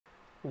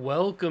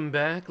Welcome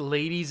back,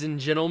 ladies and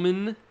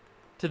gentlemen,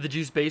 to the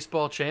Juice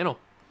Baseball channel.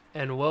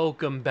 And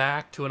welcome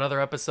back to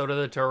another episode of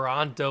the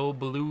Toronto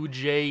Blue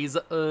Jays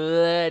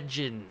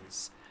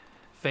Legends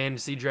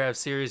Fantasy Draft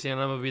Series here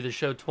on MLB The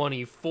Show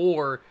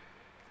 24.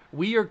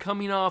 We are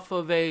coming off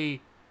of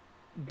a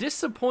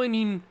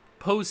disappointing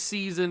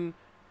postseason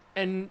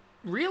and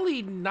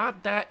really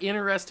not that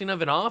interesting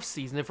of an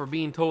offseason, if we're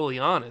being totally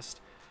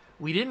honest.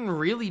 We didn't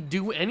really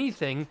do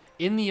anything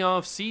in the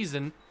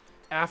offseason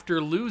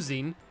after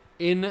losing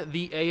in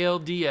the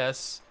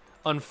ALDS,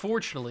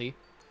 unfortunately,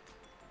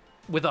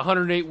 with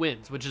 108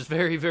 wins, which is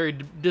very, very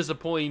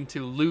disappointing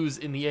to lose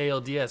in the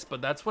ALDS.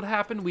 But that's what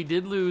happened. We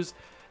did lose.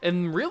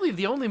 And really,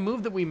 the only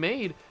move that we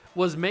made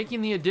was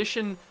making the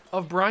addition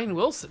of Brian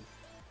Wilson.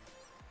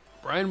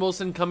 Brian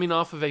Wilson coming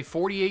off of a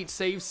 48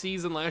 save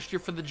season last year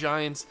for the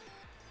Giants.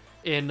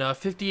 In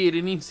 58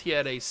 innings, he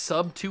had a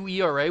sub-2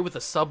 ERA with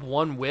a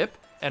sub-1 whip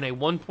and a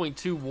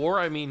 1.2 WAR.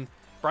 I mean,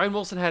 Brian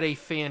Wilson had a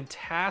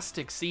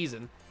fantastic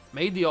season.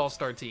 Made the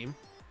All-Star team,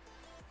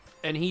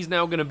 and he's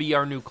now going to be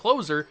our new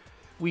closer.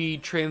 We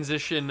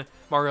transition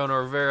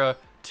Mariano Rivera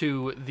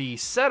to the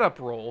setup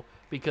role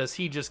because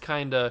he just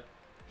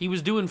he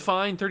was doing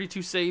fine.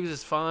 32 saves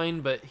is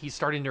fine, but he's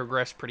starting to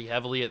regress pretty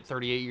heavily at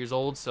 38 years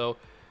old. So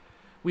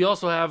we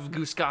also have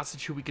Goose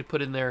Gossage, who we could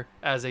put in there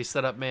as a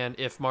setup man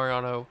if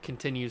Mariano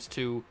continues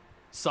to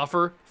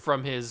suffer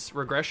from his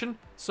regression.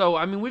 So,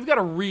 I mean, we've got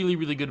a really,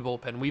 really good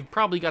bullpen. We've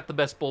probably got the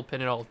best bullpen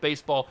in all of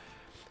baseball.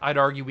 I'd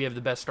argue we have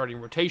the best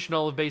starting rotation in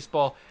all of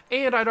baseball,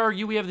 and I'd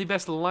argue we have the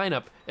best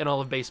lineup in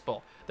all of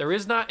baseball. There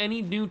is not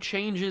any new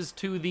changes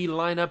to the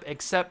lineup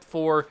except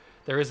for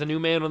there is a new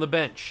man on the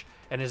bench,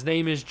 and his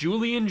name is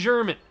Julian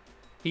German.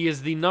 He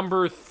is the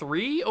number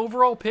 3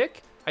 overall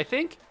pick, I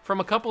think, from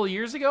a couple of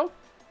years ago.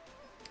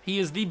 He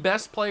is the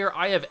best player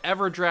I have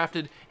ever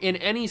drafted in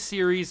any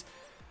series,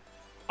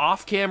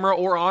 off camera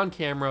or on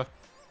camera,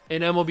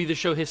 in MLB The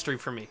Show history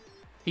for me.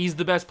 He's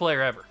the best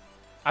player ever.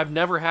 I've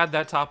never had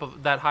that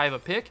high of a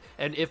pick,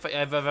 and if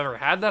I've ever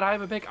had that high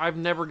of a pick, I've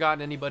never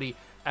gotten anybody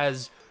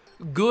as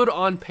good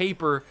on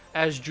paper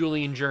as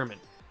Julian German.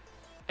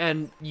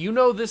 And you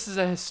know this is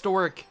a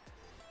historic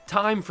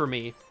time for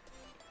me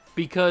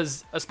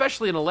because,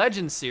 especially in a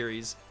Legends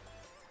series,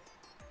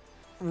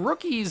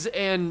 rookies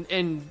and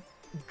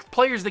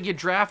players that get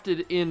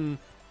drafted in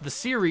the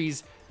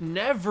series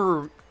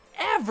never,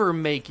 ever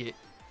make it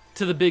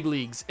to the big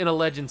leagues in a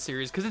Legends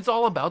series because it's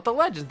all about the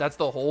legends. That's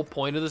the whole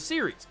point of the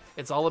series.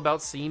 It's all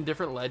about seeing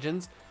different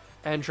legends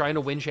and trying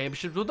to win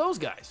championships with those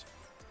guys.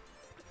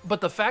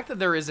 But the fact that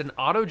there is an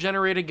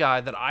auto-generated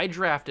guy that I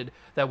drafted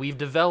that we've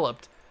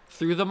developed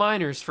through the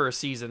minors for a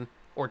season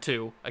or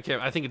two, I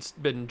think it's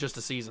been just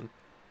a season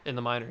in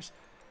the minors.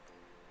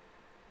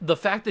 The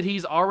fact that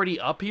he's already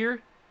up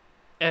here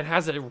and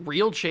has a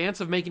real chance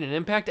of making an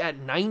impact at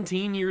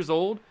 19 years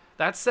old,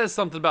 that says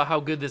something about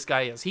how good this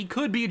guy is. He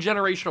could be a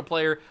generational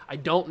player. I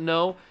don't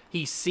know.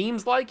 He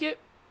seems like it.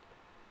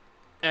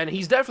 And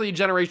he's definitely a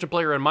generational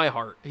player in my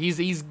heart.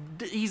 He's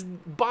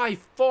by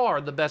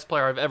far the best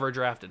player I've ever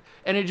drafted.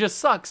 And it just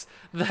sucks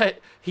that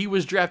he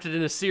was drafted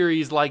in a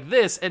series like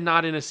this and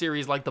not in a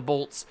series like the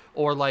Bolts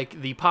or like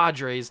the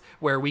Padres,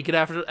 where we could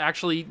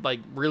actually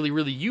like really,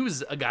 really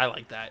use a guy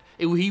like that.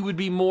 He would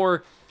be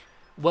more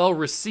well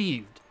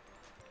received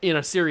in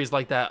a series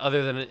like that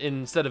other than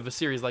instead of a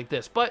series like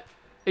this. But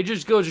it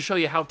just goes to show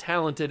you how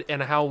talented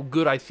and how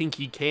good I think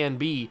he can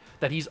be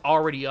that he's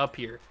already up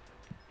here,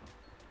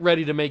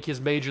 ready to make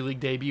his major league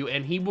debut,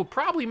 and he will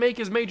probably make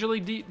his major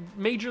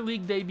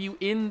league debut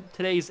in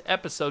today's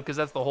episode because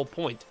that's the whole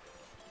point.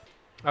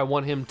 I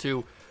want him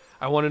to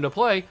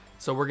play,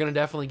 so we're gonna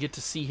definitely get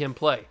to see him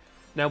play.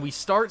 Now we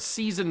start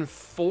season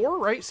 4,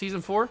 right?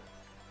 Season 4.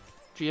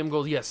 GM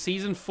goals. Yes,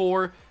 season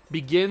 4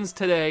 begins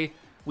today.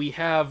 We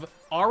have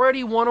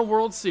already won a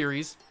World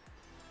Series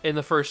in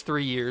the first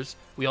 3 years.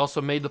 We also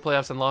made the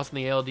playoffs and lost in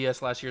the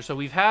ALDS last year, so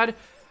we've had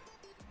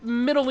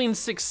middling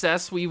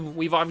success.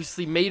 We've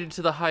obviously made it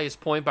to the highest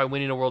point by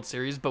winning a World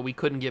Series, but we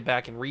couldn't get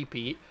back and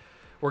repeat.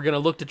 We're going to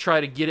look to try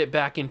to get it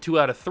back in 2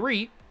 out of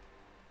 3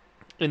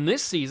 in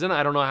this season.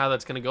 I don't know how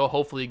that's going to go.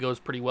 Hopefully it goes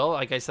pretty well.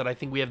 Like I said, I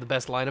think we have the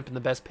best lineup and the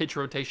best pitch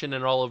rotation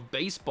in all of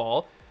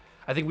baseball.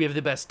 I think we have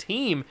the best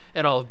team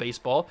in all of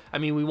baseball. I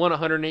mean, we won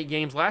 108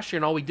 games last year,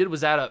 and all we did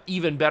was add an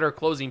even better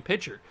closing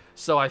pitcher.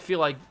 So I feel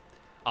like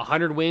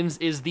 100 wins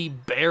is the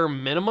bare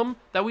minimum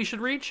that we should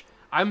reach.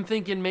 I'm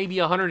thinking maybe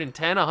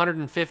 110,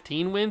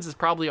 115 wins is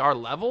probably our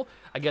level.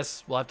 I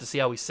guess we'll have to see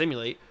how we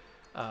simulate.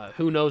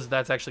 Who knows if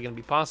that's actually going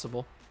to be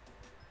possible.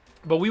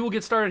 But we will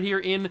get started here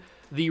in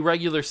the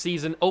regular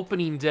season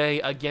opening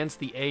day against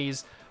the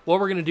A's. What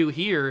we're going to do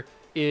here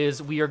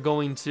is we are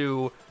going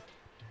to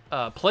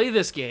play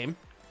this game,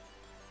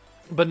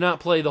 but not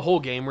play the whole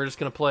game. We're just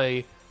going to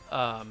play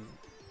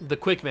the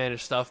quick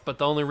manage stuff. But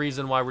the only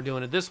reason why we're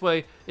doing it this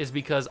way is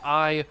because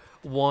I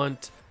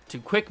want to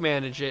quick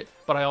manage it,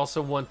 but I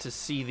also want to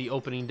see the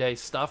opening day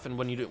stuff, and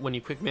when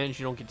you quick manage,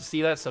 you don't get to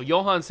see that. So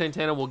Johan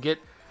Santana will get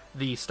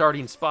the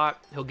starting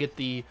spot. He'll get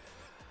the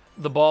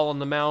ball on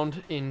the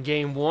mound in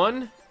game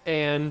 1,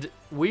 And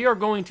we are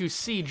going to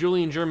see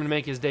Julian German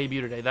make his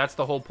debut today. That's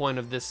the whole point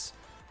of this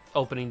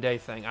opening day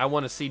thing. I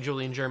want to see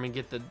Julian German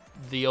get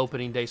the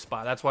opening day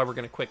spot. That's why we're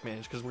going to quick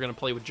manage, because we're going to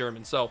play with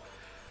German. So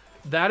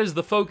that is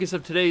the focus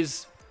of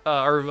today's,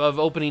 or of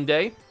opening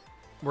day.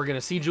 We're going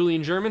to see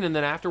Julian German, and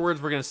then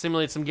afterwards we're going to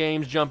simulate some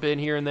games, jump in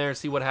here and there,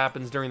 see what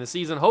happens during the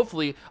season.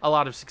 Hopefully a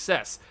lot of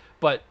success.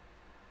 But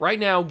right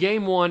now,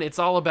 game one, it's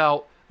all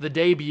about the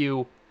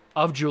debut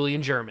of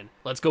Julian German.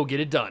 Let's go get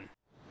it done.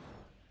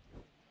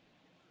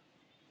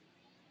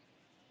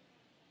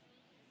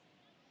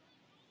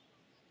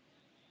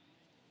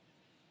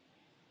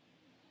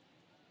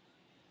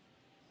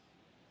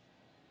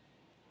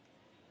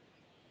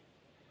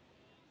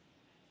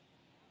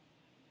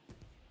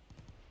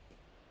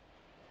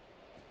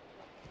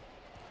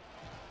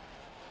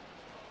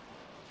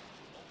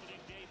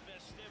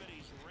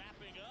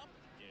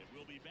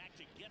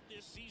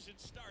 Season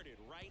started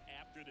right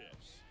after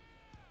this.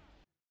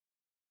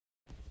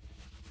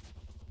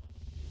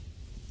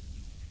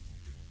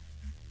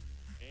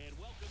 And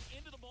welcome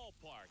into the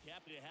ballpark.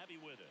 Happy to have you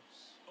with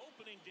us.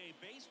 Opening day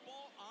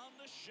baseball on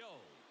the show.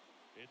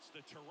 It's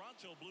the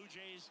Toronto Blue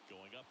Jays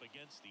going up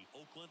against the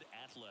Oakland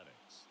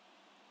Athletics.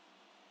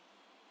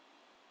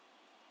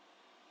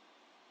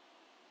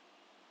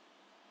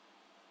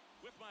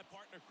 With my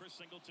partner Chris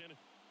Singleton,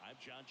 I'm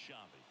John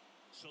Shambi.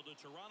 So the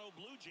Toronto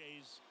Blue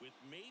Jays, with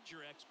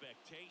major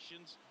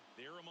expectations,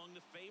 they're among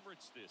the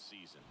favorites this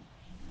season.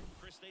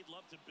 Chris, they'd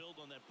love to build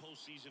on that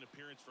postseason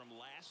appearance from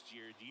last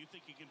year. Do you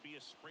think it can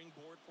be a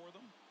springboard for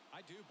them?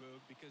 I do,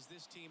 Boog, because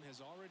this team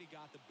has already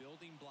got the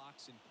building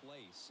blocks in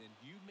place. And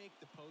you make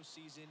the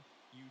postseason,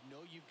 you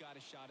know you've got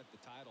a shot at the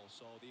title.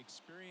 So the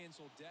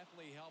experience will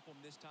definitely help them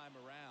this time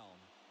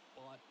around.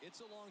 But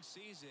it's a long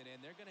season,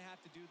 and they're going to have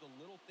to do the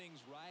little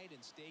things right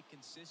and stay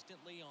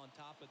consistently on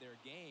top of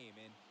their game.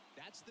 And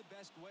that's the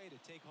best way to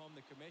take home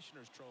the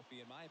Commissioner's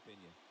Trophy, in my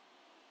opinion.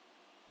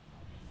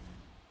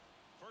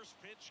 First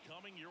pitch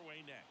coming your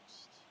way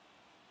next.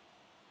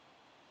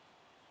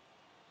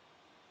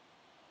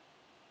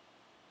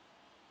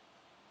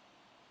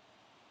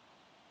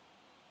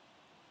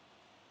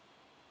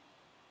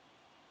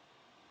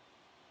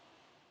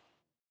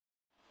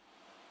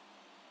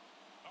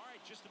 All right,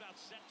 just about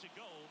set to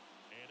go.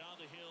 And on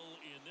the hill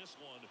in this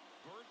one,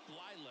 Bert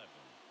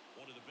Blyleven.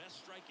 One of the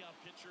best strikeout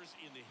pitchers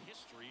in the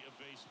history of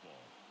baseball.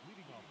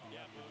 Yeah,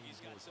 he's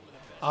got some of the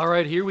best. All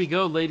right, here we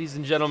go, ladies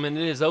and gentlemen.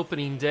 It is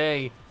opening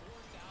day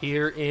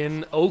here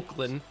in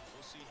Oakland.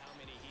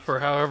 For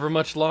however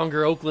much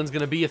longer Oakland's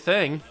going to be a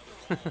thing.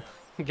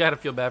 Got to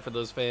feel bad for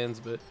those fans,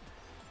 but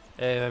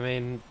hey, I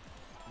mean,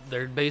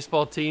 their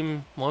baseball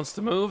team wants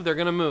to move, they're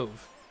going to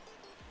move.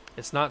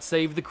 It's not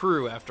save the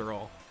crew, after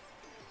all.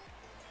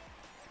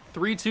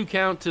 3-2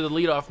 count to the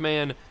leadoff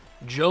man,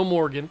 Joe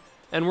Morgan.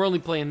 And we're only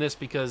playing this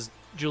because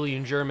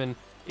Julian German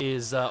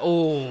is,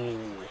 oh,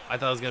 I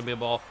thought it was going to be a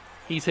ball.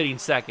 He's hitting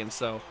second,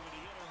 so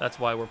that's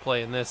why we're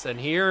playing this. And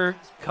here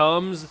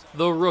comes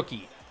the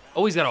rookie.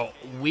 Oh, he's got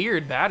a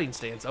weird batting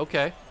stance.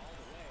 Okay.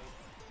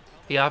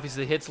 He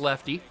obviously hits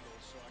lefty.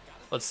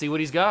 Let's see what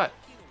he's got.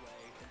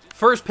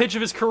 First pitch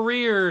of his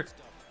career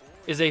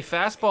is a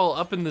fastball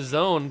up in the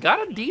zone.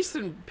 Got a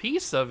decent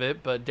piece of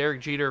it, but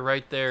Derek Jeter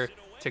right there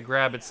to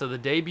grab it. So the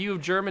debut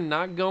of German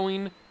not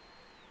going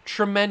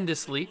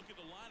tremendously.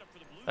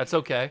 That's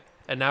okay.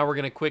 And now we're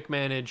going to quick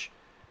manage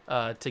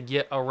to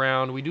get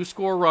around. We do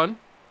score a run,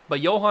 but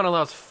Johan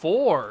allows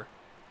 4.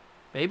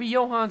 Maybe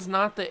Johan's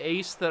not the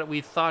ace that we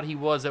thought he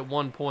was at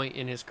one point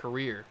in his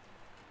career.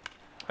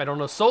 I don't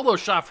know. Solo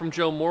shot from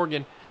Joe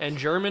Morgan, and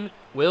German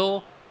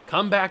will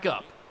come back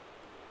up.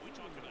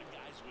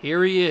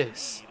 Here he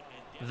is,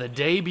 the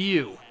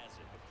debut.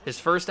 His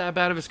first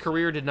at-bat of his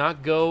career did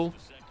not go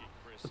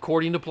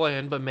according to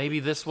plan, but maybe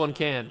this one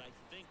can.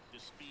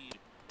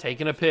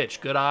 Taking a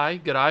pitch. Good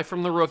eye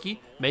from the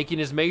rookie. Making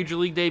his major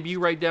league debut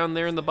right down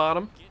there in the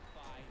bottom.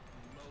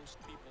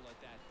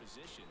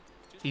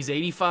 He's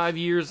 85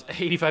 years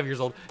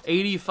old.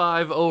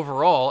 85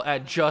 overall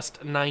at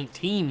just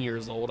 19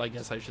 years old, I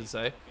guess I should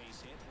say.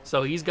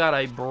 So he's got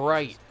a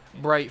bright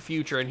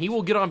future. And he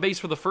will get on base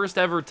for the first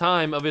ever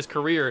time of his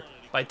career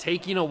by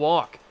taking a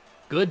walk.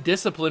 Good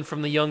discipline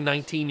from the young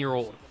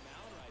 19-year-old.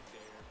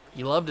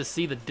 You love to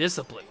see the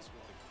discipline.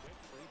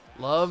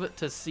 Love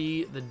to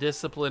see the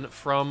discipline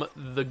from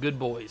the good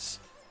boys.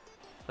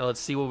 Now let's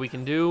see what we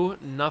can do.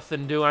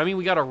 Nothing doing. I mean,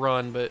 we got to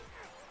run, but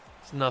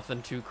it's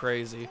nothing too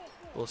crazy.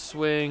 We'll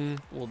swing.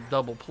 We'll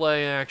double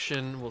play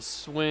action. We'll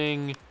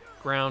swing.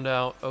 Ground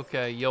out.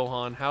 Okay,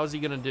 Johan, how's he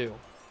going to do?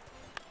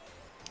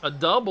 A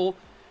double,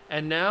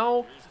 and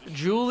now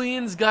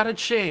Julian's got a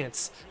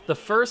chance. The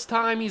first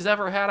time he's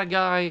ever had a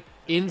guy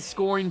in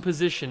scoring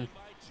position.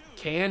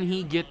 Can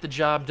he get the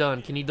job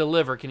done? Can he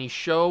deliver? Can he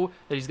show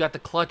that he's got the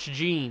clutch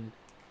gene?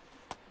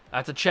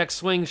 That's a check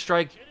swing,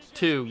 strike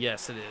 2.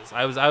 Yes, it is.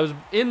 I was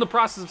in the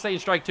process of saying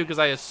strike 2 because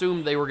I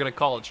assumed they were going to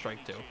call it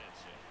strike 2.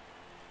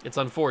 It's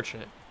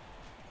unfortunate.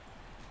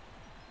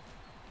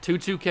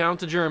 2-2 count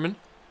to German.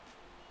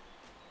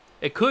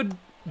 It could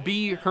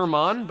be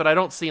Herman, but I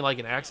don't see like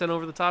an accent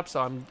over the top,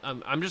 so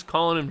I'm just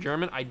calling him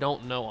German. I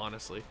don't know,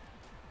 honestly.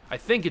 I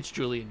think it's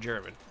Julian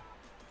German.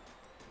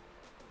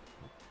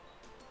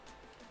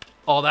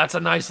 Oh, that's a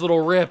nice little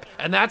rip,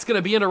 and that's going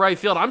to be into right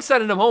field. I'm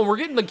sending him home. We're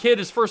getting the kid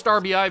his first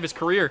RBI of his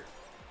career.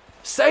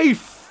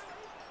 Safe!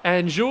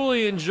 And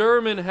Julian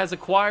German has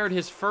acquired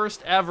his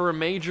first ever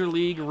Major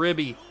League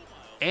ribby.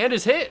 And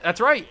his hit. That's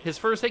right, his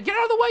first hit. Get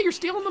out of the way. You're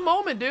stealing the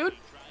moment, dude.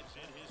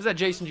 Is that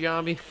Jason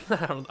Giambi?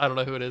 I don't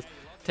know who it is.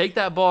 Take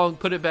that ball and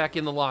put it back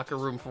in the locker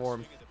room for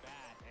him.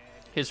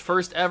 His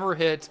first ever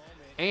hit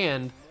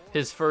and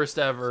his first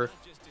ever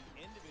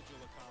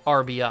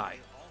RBI.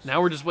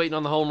 Now we're just waiting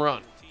on the home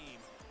run.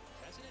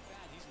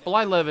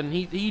 Blyleven,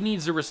 he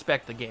needs to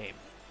respect the game.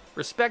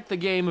 Respect the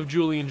game of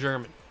Julian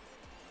German.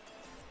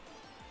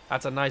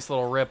 That's a nice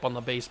little rip on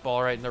the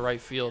baseball right in the right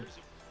field.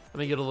 Let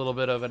me get a little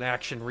bit of an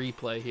action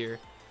replay here.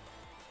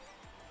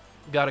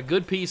 Got a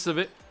good piece of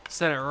it.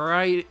 Sent it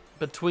right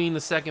between the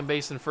second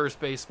base and first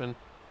baseman.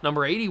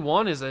 Number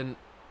 81 is an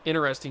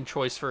interesting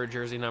choice for a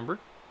jersey number.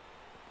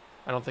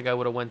 I don't think I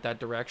would have went that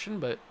direction,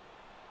 but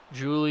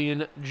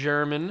Julian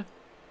German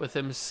with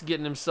him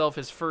getting himself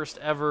his first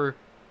ever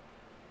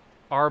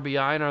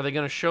RBI. And are they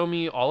going to show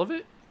me all of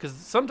it? Because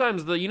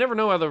sometimes you never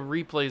know how the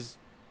replays,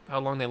 how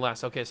long they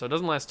last. Okay, so it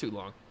doesn't last too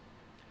long.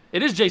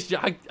 It is Jason.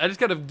 I just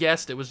kind of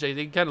guessed it was Jason.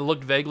 It kind of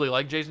looked vaguely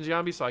like Jason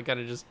Giambi, so I kind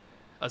of just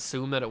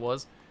assumed that it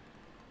was.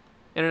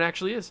 And it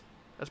actually is.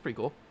 That's pretty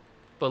cool.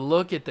 But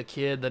look at the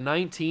kid, the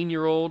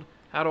 19-year-old.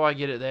 How do I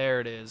get it? There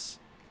it is.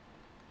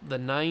 The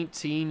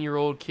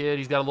 19-year-old kid.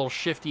 He's got a little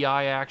shifty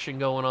eye action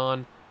going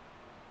on.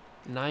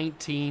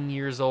 19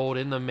 years old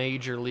in the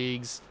major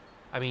leagues.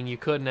 I mean, you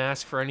couldn't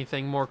ask for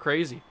anything more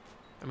crazy.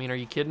 I mean, are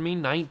you kidding me?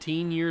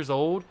 19 years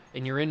old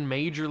and you're in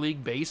Major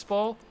League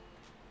Baseball?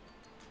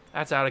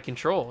 That's out of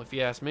control, if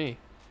you ask me.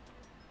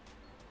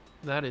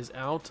 That is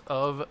out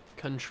of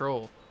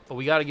control. But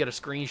we got to get a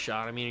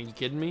screenshot. I mean, are you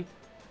kidding me?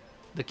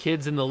 The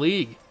kid's in the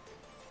league.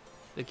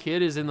 The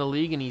kid is in the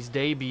league and he's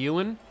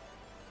debuting.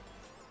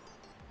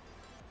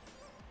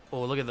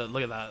 Oh, look at that.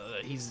 Look at that.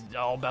 He's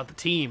all about the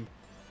team.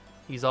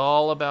 He's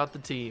all about the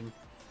team.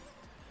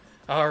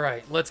 All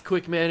right, let's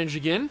quick manage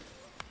again.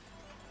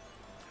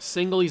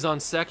 Single, he's on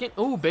second.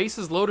 Oh,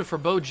 bases loaded for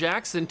Bo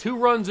Jackson. 2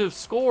 runs have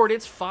scored.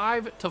 It's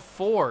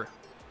 5-4.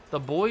 The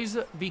boys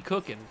be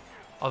cooking.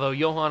 Although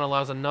Johan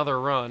allows another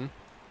run.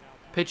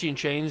 Pitching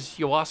change,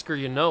 Yoasker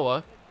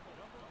Yanoa.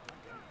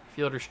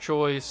 Fielder's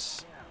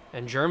choice.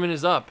 And German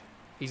is up.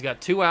 He's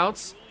got 2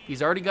 outs.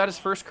 He's already got his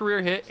first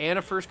career hit and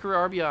a first career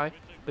RBI.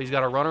 But he's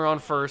got a runner on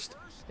first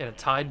in a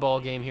tied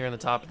ball game here in the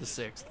top of the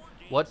 6th.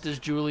 What does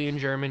Julian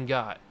German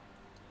got?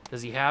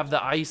 Does he have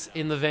the ice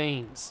in the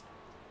veins?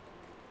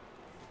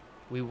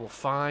 We will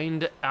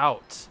find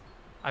out.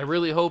 I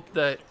really hope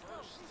that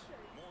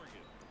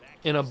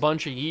in a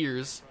bunch of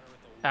years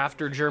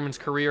after German's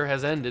career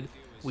has ended,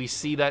 we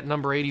see that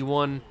number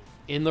 81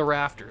 in the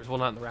rafters. Well,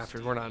 not in the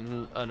rafters. We're not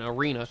in an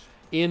arena.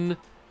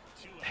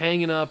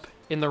 Hanging up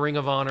in the Ring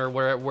of Honor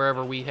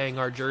wherever we hang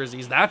our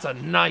jerseys. That's a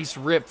nice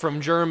rip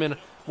from German.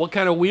 What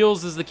kind of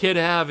wheels does the kid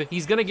have?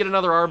 He's going to get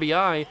another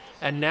RBI,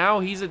 and now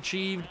he's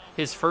achieved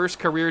his first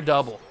career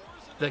double.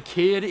 The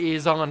kid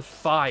is on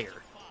fire.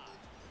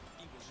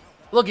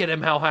 Look at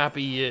him, how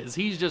happy he is.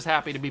 He's just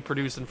happy to be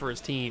producing for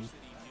his team.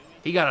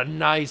 He got a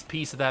nice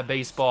piece of that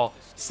baseball,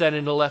 sent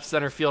into left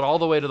center field all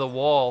the way to the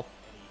wall.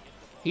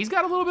 He's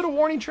got a little bit of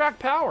warning track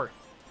power.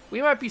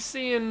 We might be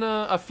seeing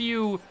a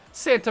few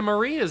Santa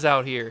Marias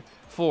out here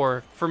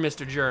for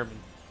Mr. German.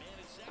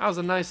 That was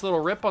a nice little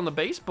rip on the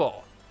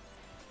baseball.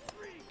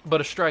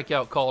 But a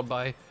strikeout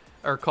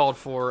called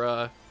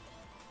for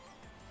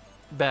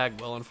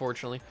Bagwell,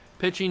 unfortunately.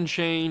 Pitching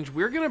change.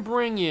 We're going to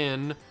bring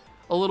in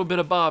a little bit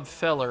of Bob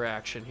Feller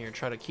action here.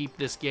 Try to keep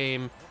this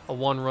game a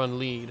 1-run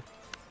lead.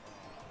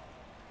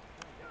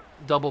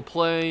 Double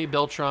play.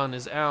 Beltran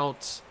is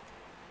out.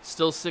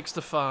 Still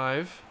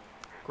 6-5.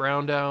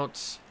 Ground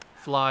out.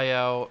 Fly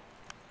out.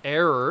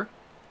 Error.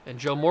 And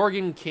Joe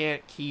Morgan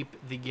can't keep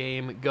the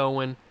game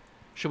going.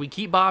 Should we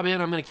keep Bob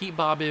in? I'm going to keep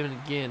Bob in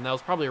again. That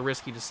was probably a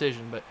risky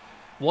decision, but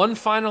one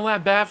final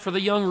at-bat for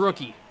the young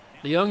rookie.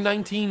 The young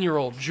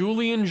 19-year-old,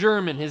 Julian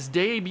German, his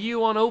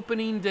debut on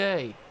opening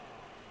day.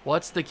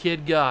 What's the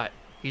kid got?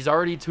 He's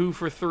already 2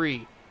 for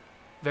 3.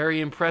 Very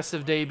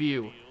impressive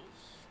debut.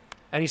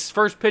 And he's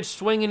first pitch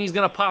swinging. He's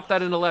going to pop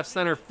that into left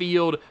center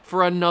field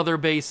for another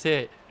base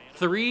hit.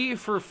 3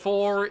 for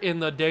 4 in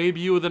the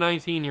debut of the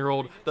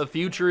 19-year-old. The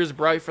future is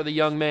bright for the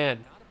young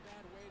man.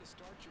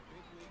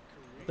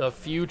 The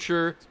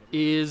future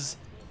is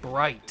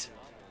bright.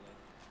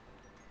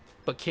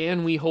 But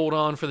can we hold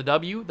on for the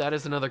W? That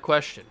is another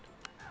question.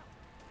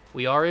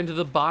 We are into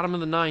the bottom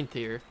of the 9th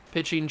here.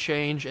 Pitching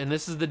change, and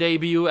this is the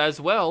debut as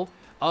well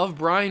of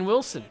Brian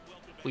Wilson.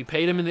 We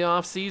paid him in the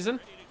offseason.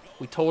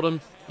 We told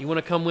him, you want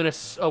to come win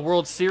a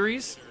World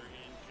Series?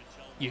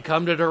 You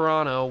come to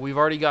Toronto. We've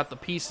already got the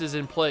pieces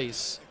in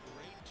place.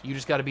 You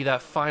just got to be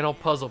that final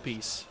puzzle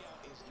piece.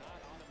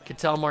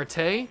 Ketel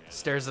Marte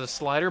stares at a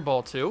slider,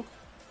 ball 2.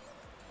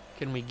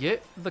 Can we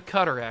get the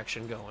cutter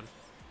action going?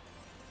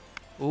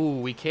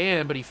 Ooh, we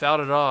can, but he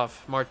fouled it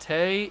off.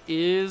 Marte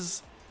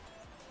is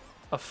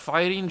a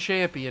fighting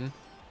champion.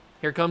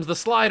 Here comes the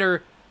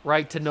slider.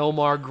 Right to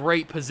Nomar.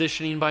 Great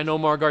positioning by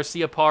Nomar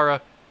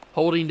Garcia-Parra,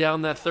 holding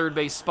down that third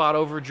base spot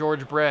over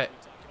George Brett.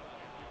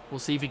 We'll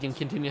see if he can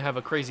continue to have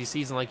a crazy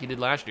season like he did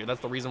last year. That's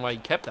the reason why he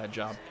kept that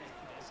job.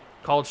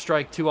 Called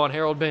strike 2 on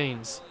Harold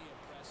Baines.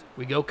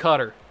 We go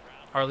Cutter.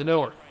 Hardly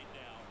know her.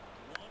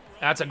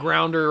 That's a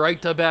grounder right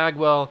to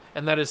Bagwell,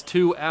 and that is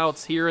 2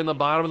 outs here in the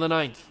bottom of the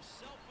 9th.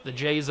 The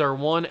Jays are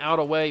 1 out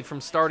away from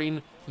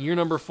starting year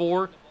number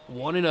 4,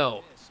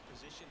 1-0.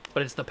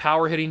 But it's the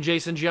power-hitting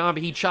Jason Giambi.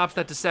 He chops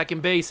that to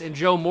second base, and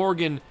Joe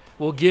Morgan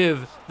will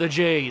give the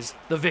Jays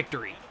the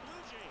victory.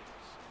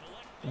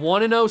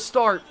 1-0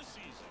 start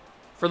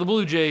for the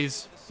Blue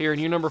Jays here in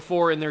year number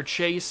 4 in their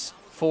chase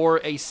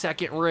for a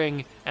second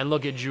ring. And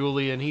look at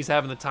Julian. He's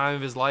having the time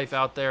of his life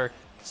out there,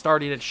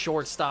 starting at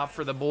shortstop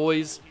for the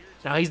boys.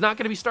 Now, he's not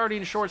going to be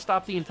starting at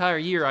shortstop the entire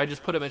year. I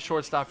just put him at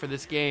shortstop for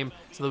this game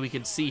so that we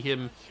could see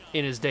him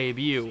in his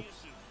debut.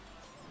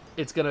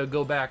 It's going to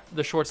go back,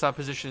 the shortstop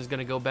position is going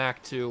to go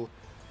back to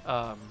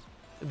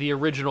the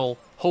original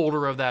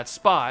holder of that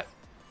spot,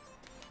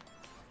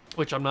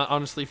 which I'm not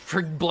honestly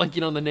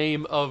blanking on the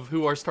name of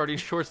who our starting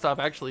shortstop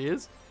actually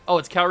is. Oh,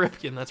 it's Cal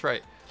Ripken, that's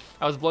right.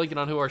 I was blanking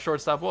on who our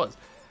shortstop was.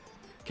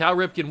 Cal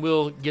Ripken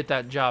will get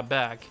that job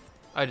back.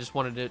 I just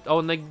wanted it. Oh,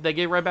 and they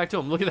gave it right back to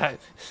him. Look at that.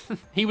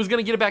 He was going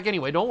to get it back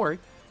anyway. Don't worry.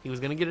 He was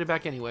going to get it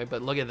back anyway,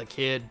 but look at the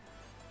kid.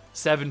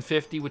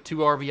 750 with 2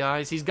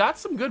 RBIs. He's got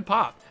some good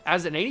pop.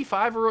 As an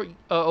 85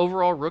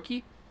 overall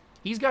rookie,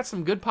 he's got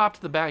some good pop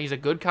to the bat. He's a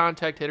good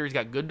contact hitter. He's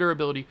got good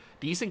durability,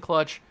 decent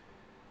clutch.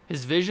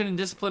 His vision and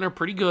discipline are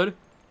pretty good.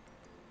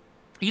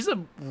 He's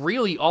a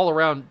really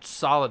all-around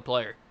solid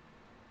player.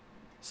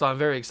 So I'm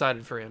very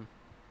excited for him.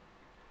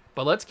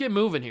 But let's get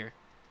moving here.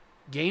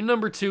 Game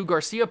number 2,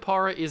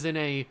 Garcia-Parra is in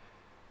a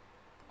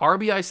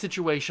RBI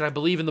situation. I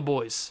believe in the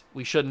boys.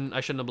 I shouldn't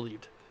have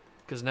believed,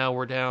 because now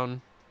we're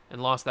down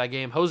and lost that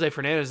game. Jose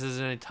Fernandez is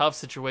in a tough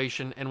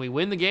situation, and we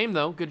win the game,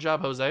 though. Good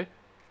job, Jose.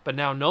 But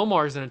now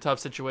Nomar's in a tough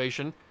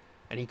situation,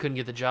 and he couldn't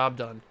get the job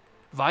done.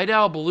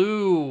 Vida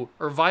Blue,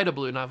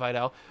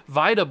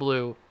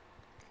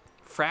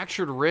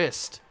 fractured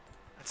wrist.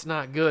 That's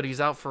not good.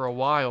 He's out for a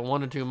while,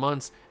 1 to 2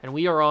 months, and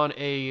we are on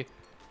a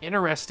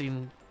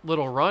interesting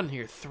little run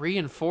here.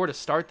 3-4 to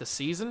start the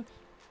season.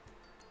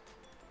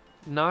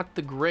 Not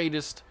the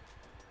greatest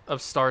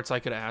of starts I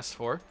could ask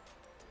for.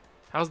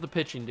 How's the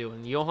pitching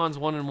doing? Johan's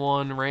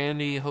 1-1.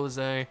 Randy,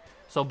 Jose.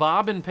 So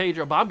Bob and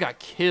Pedro. Bob got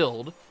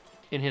killed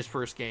in his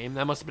first game.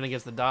 That must have been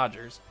against the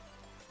Dodgers.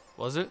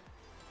 Was it?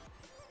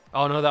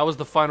 Oh, no, that was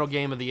the final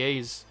game of the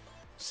A's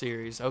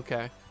series.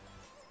 Okay.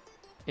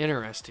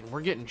 Interesting.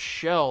 We're getting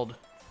shelled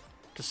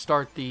to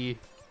start the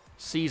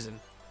season.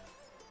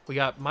 We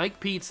got Mike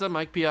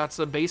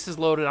Piazza, bases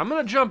loaded. I'm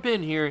going to jump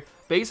in here.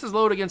 Bases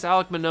loaded against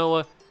Alek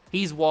Manoah.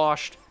 He's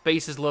washed.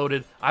 Bases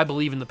loaded. I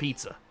believe in the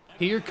pizza.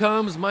 Here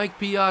comes Mike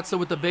Piazza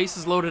with the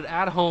bases loaded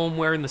at home,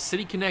 wearing the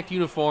City Connect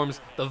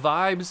uniforms. The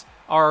vibes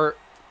are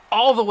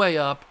all the way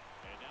up.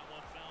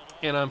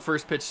 And I'm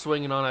first pitch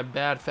swinging on a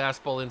bad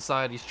fastball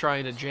inside. He's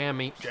trying to jam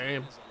me.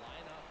 And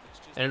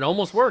it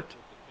almost worked.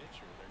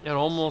 It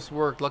almost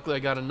worked. Luckily, I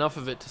got enough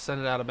of it to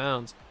send it out of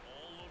bounds.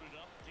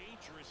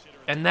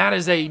 And that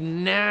is a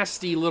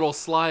nasty little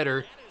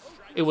slider.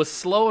 It was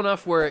slow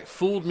enough where it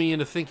fooled me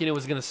into thinking it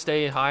was going to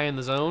stay high in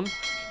the zone.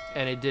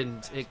 And it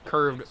didn't. It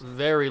curved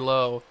very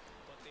low.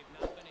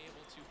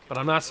 But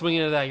I'm not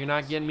swinging at that. You're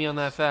not getting me on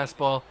that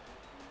fastball.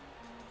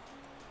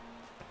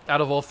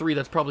 Out of all 3,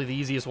 that's probably the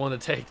easiest one to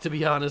take, to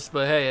be honest.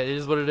 But hey, it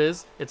is what it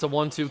is. It's a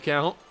 1-2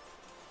 count.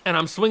 And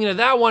I'm swinging at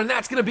that one, and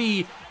that's going to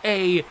be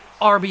a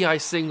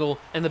RBI single,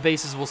 and the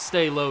bases will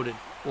stay loaded.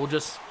 We'll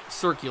just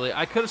circulate.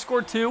 I could have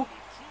scored 2.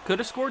 Could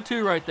have scored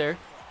 2 right there.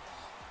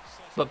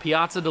 But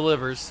Piazza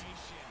delivers.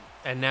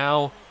 And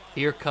now,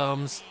 here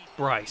comes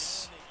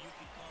Bryce.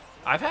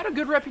 I've had a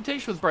good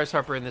reputation with Bryce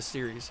Harper in this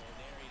series.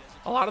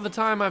 A lot of the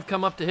time I've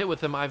come up to hit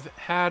with him, I've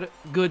had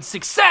good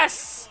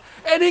success.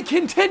 And it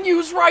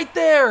continues right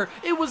there.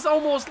 It was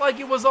almost like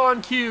it was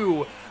on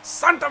cue.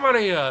 Santa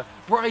Maria.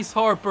 Bryce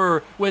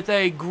Harper with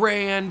a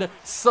grand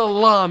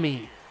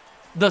salami.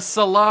 The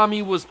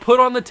salami was put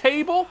on the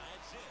table,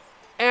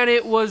 and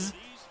it was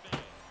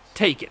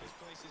taken.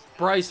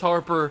 Bryce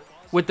Harper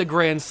with the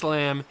grand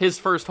slam, his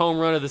first home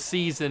run of the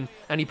season,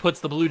 and he puts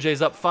the Blue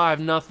Jays up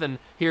 5-0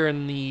 here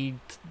in the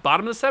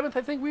bottom of the 7th,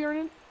 I think we are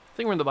in. I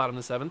think we're in the bottom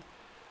of the 7th.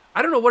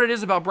 I don't know what it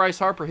is about Bryce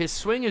Harper. His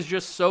swing is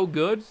just so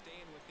good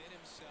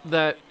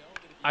that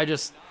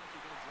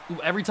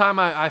every time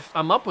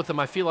I'm up with him,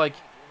 I feel like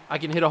I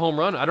can hit a home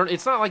run.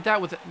 It's not like that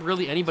with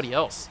really anybody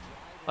else.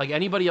 Like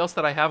anybody else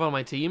that I have on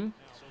my team,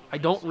 I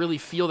don't really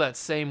feel that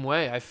same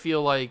way. I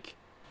feel like,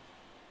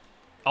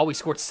 oh, we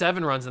scored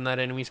 7 runs in that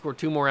inning. We scored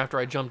 2 more after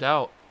I jumped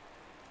out.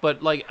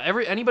 But like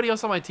anybody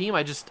else on my team,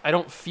 I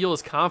don't feel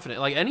as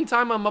confident. Like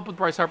anytime I'm up with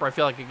Bryce Harper, I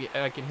feel like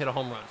I can hit a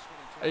home run.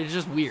 It's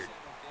just weird.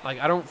 Like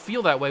I don't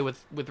feel that way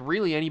with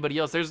really anybody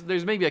else.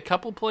 There's maybe a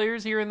couple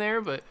players here and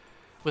there, but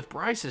with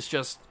Bryce, it's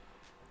just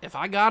if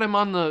I got him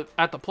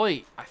at the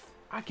plate,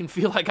 I can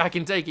feel like I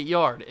can take a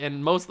yard,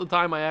 and most of the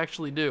time I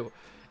actually do.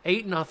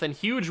 8-0,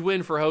 huge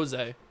win for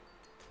Jose,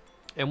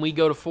 and we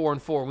go to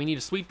 4-4. We need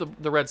to sweep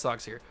the Red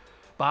Sox here.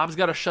 Bob's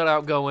got a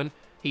shutout going.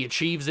 He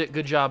achieves it.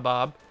 Good job,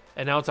 Bob.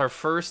 And now it's our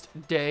first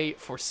day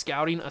for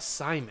scouting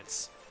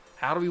assignments.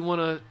 How do we want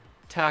to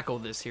tackle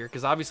this here?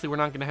 Because obviously we're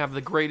not going to have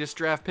the greatest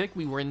draft pick.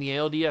 We were in the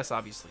ALDS,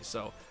 obviously,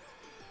 so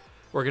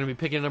we're going to be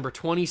picking number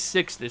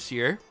 26 this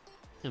year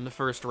in the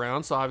first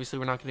round, so obviously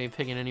we're not going to be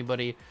picking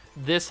anybody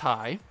this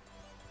high.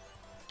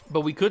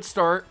 But we could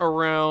start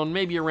around,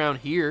 maybe around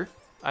here.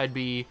 I'd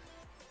be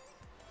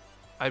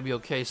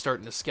okay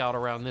starting to scout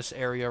around this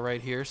area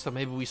right here. So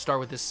maybe we start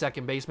with this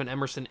second baseman,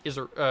 Emerson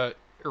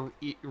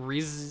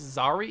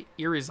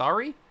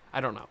Irizarry?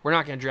 I don't know. We're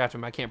not going to draft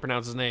him. I can't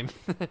pronounce his name.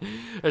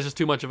 That's just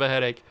too much of a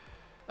headache.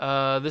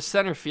 This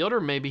center fielder,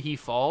 maybe he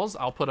falls.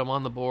 I'll put him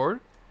on the board.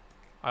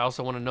 I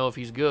also want to know if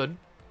he's good.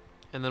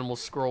 And then we'll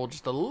scroll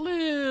just a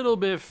little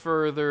bit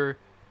further,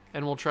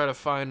 and we'll try to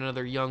find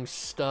another young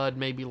stud,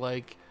 maybe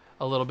like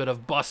a little bit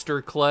of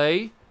Buster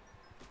Clay.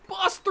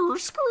 Buster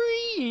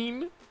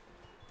Screen!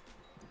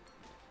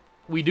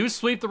 We do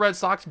sweep the Red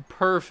Sox.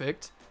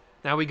 Perfect.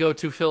 Now we go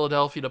to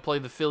Philadelphia to play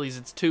the Phillies.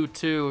 It's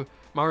 2-2.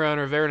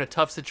 Mariano Rivera in a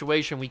tough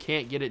situation. We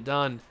can't get it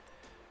done.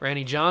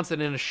 Randy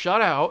Johnson in a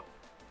shutout,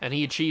 and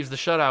he achieves the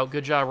shutout.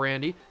 Good job,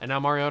 Randy. And now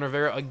Mariano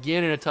Rivera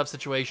again in a tough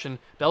situation.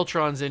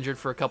 Beltran's injured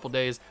for a couple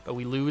days, but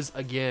we lose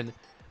again.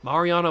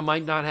 Mariano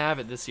might not have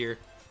it this year.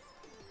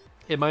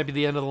 It might be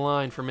the end of the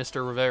line for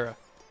Mr. Rivera.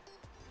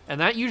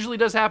 And that usually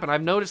does happen.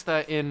 I've noticed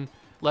that in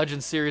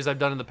Legends series I've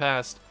done in the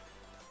past,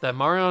 that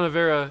Mariano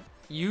Rivera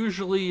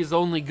usually is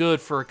only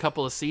good for a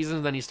couple of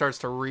seasons, then he starts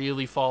to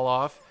really fall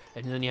off,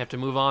 and then you have to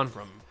move on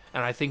from him.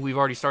 And I think we've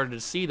already started to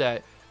see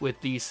that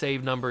with the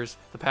save numbers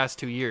the past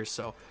 2 years.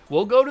 So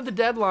we'll go to the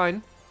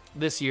deadline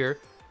this year,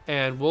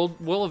 and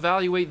we'll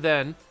evaluate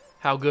then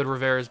how good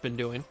Rivera's been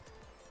doing.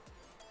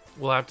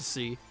 We'll have to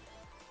see.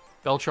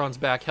 Beltran's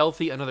back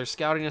healthy. Another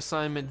scouting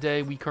assignment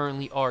day. We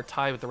currently are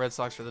tied with the Red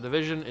Sox for the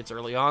division. It's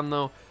early on,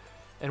 though.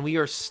 And we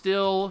are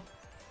still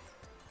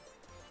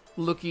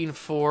looking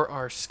for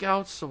our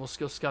scouts, so we'll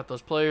still scout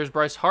those players.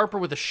 Bryce Harper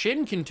with a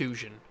shin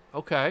contusion.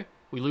 Okay.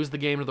 We lose the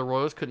game to the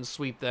Royals. Couldn't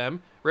sweep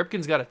them.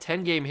 Ripken's got a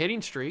 10-game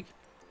hitting streak.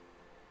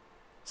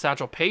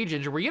 Satchel Paige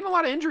injured. We're getting a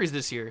lot of injuries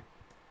this year.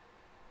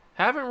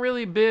 Haven't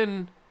really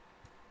been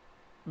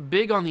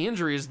big on the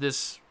injuries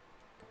this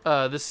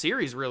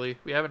series, really.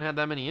 We haven't had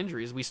that many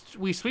injuries.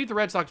 We sweep the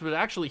Red Sox, but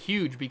actually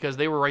huge because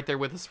they were right there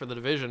with us for the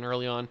division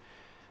early on.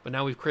 But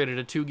now we've created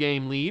a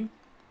 2-game lead.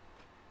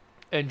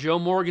 And Joe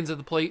Morgan's at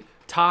the plate,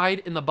 tied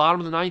in the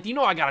bottom of the 9th. You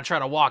know I got to try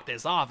to walk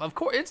this off. Of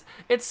course,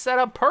 it's set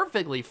up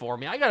perfectly for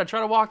me. I got to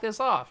try to walk this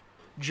off.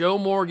 Joe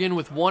Morgan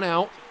with 1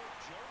 out.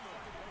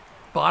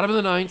 Bottom of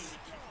the 9th.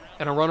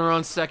 And a runner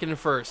on second and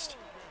first.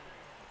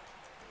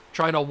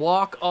 Trying to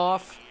walk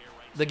off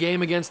the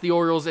game against the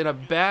Orioles in a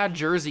bad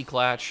jersey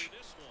clutch.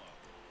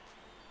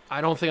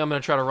 I don't think I'm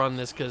going to try to run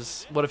this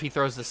because what if he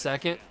throws the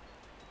second?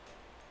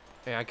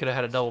 Yeah, I could have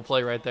had a double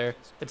play right there.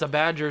 It's a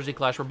bad jersey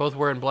clash. We're both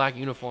wearing black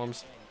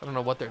uniforms. I don't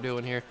know what they're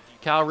doing here.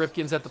 Cal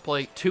Ripken's at the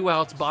plate. 2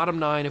 outs, bottom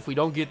 9. If we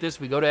don't get this,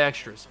 we go to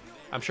extras.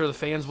 I'm sure the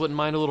fans wouldn't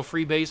mind a little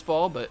free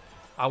baseball, but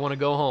I want to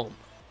go home.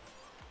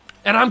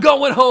 And I'm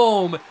going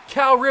home!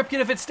 Cal Ripken,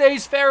 if it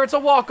stays fair, it's a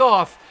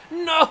walk-off.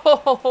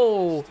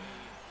 No!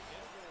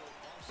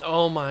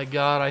 Oh my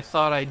God, I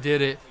thought I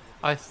did it.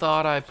 I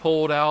thought I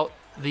pulled out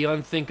the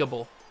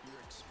unthinkable.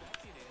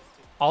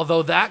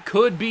 Although that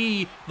could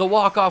be the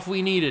walk-off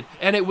we needed,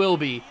 and it will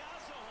be.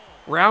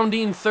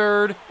 Rounding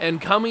third and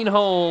coming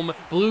home,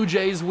 Blue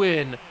Jays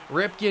win.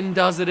 Ripken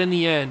does it in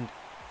the end.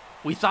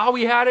 We thought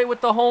we had it with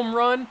the home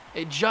run.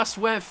 It just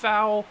went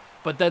foul,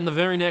 but then the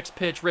very next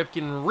pitch,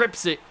 Ripken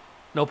rips it,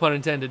 no pun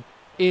intended,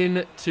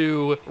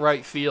 into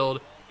right field.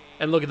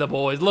 And look at the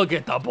boys. Look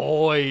at the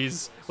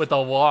boys with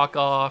the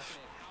walk-off.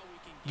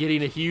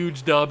 Getting a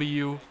huge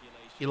W.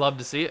 You love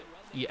to see it.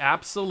 You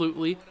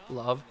absolutely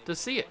love to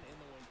see it.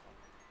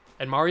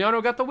 And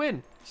Mariano got the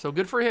win, so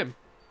good for him.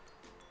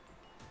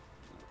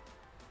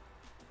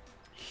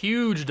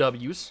 Huge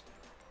W's.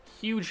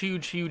 Huge,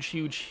 huge, huge,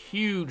 huge,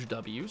 huge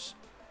W's.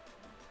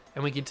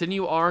 And we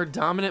continue our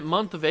dominant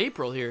month of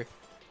April here.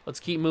 Let's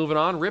keep moving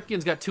on.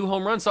 Ripken's got 2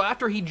 home runs. So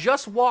after he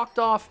just walked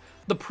off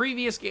the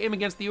previous game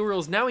against the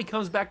Orioles, now he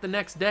comes back the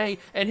next day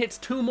and hits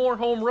 2 more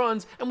home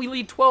runs, and we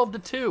lead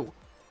 12-2.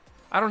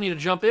 I don't need to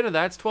jump into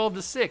that. It's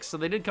 12-6. So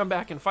they did come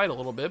back and fight a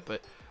little bit,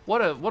 but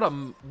what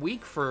a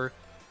week for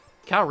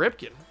Cal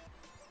Ripken.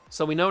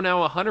 So we know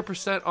now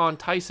 100% on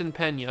Tyson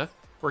Pena.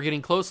 We're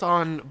getting close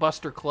on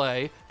Buster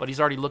Clay, but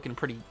he's already looking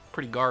pretty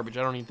garbage.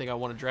 I don't even think I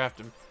want to draft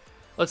him.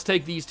 Let's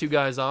take these 2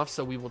 guys off,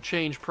 so we will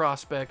change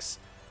prospects.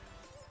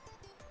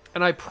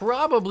 And I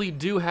probably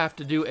do have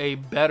to do a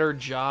better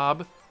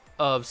job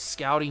of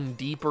scouting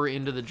deeper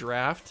into the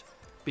draft,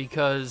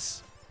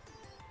 because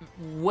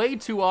way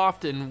too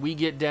often we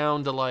get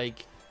down to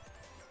like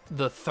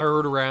the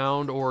 3rd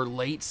round or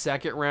late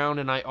 2nd round,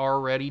 and I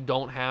already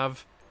don't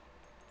have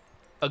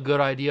a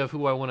good idea of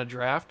who I want to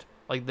draft.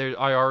 Like,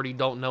 I already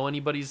don't know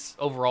anybody's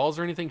overalls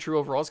or anything, true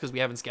overalls, because we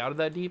haven't scouted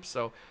that deep.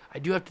 So I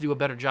do have to do a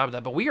better job of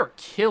that. But we are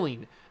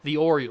killing the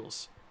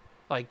Orioles.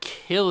 Like,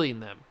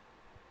 killing them.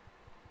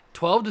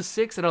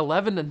 12-6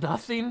 and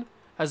 11-0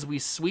 as we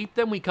sweep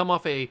them. We come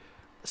off a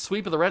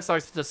sweep of the Red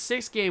Sox. It's a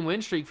 6-game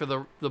win streak for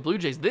the Blue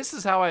Jays. This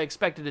is how I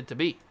expected it to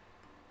be.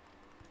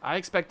 I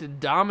expected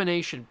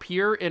domination,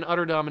 pure and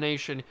utter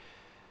domination.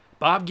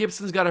 Bob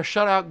Gibson's got a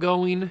shutout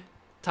going,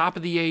 top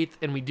of the 8th,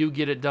 and we do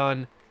get it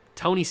done.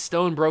 Tony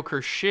Stone broke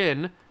her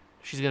shin.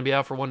 She's going to be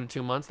out for 1 to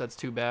 2 months. That's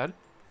too bad.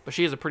 But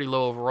she has a pretty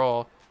low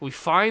overall. We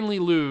finally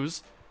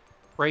lose.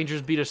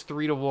 Rangers beat us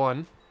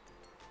 3-1.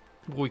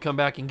 We come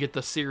back and get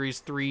the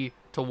series 3-1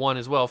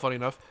 as well, funny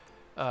enough.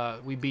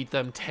 We beat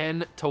them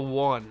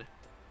 10-1.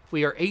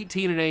 We are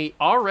 18-8,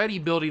 already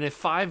building a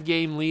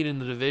 5-game lead in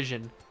the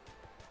division.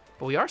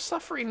 But we are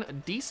suffering a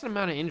decent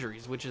amount of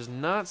injuries, which is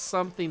not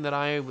something that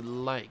I would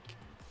like.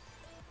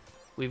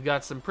 We've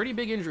got some pretty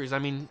big injuries. I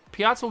mean,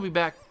 Piazza will be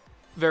back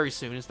very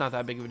soon. It's not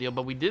that big of a deal,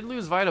 but we did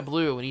lose Vida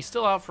Blue, and he's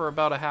still out for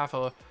about a half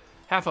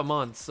a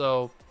month,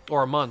 so,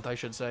 or a month, I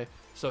should say.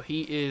 So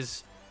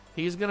he's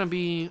gonna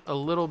be a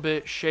little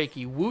bit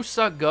shaky. Woo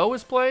Suk Go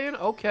is playing.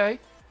 Okay,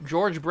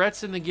 George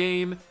Brett's in the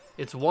game.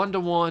 It's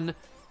 1-1.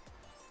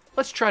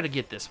 Let's try to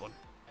get this one.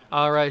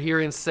 All right, here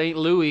in St.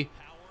 Louis,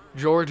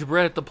 George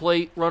Brett at the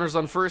plate. Runners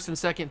on first and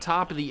second,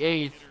 top of the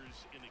 8th.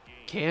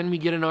 Can we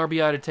get an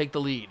RBI to take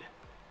the lead?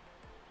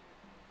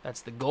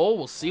 That's the goal.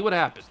 We'll see what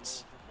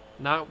happens.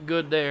 Not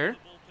good there.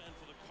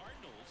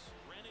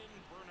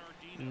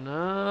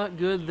 Not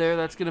good there.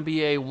 That's going to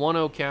be a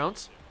 1-0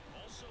 count.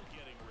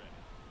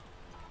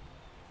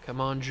 Come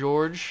on,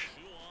 George.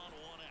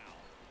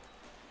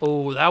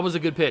 Oh, that was a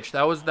good pitch.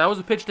 That was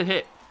a pitch to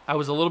hit. I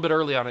was a little bit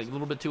early on it, a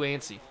little bit too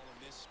antsy.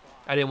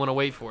 I didn't want to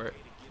wait for it.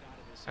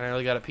 I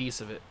really got a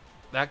piece of it.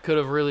 That could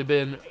have really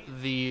been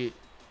the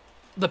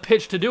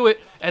pitch to do it,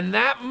 and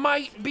that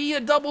might be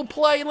a double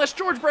play unless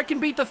George Brett can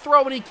beat the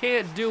throw, and he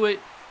can't do it.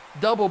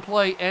 Double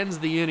play ends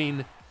the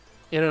inning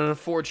in an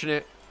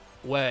unfortunate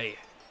way.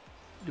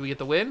 Do we get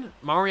the win?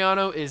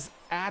 Mariano is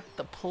at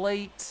the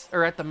plate,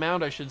 or at the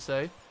mound, I should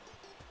say.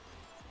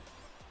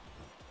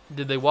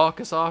 Did they walk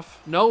us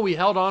off? No, we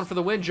held on for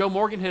the win. Joe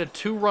Morgan hit a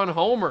 2-run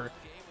homer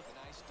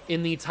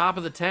in the top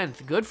of the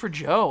 10th. Good for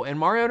Joe, and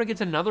Mariano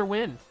gets another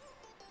win.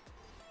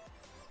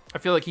 I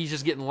feel like he's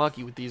just getting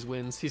lucky with these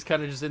wins. He's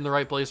kind of just in the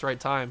right place, right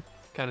time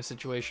kind of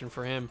situation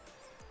for him.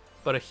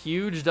 But a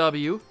huge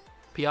W.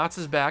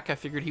 Piazza's back. I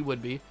figured he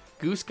would be.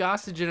 Goose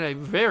Gossage in a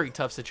very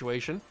tough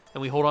situation,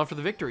 and we hold on for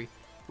the victory.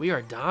 We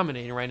are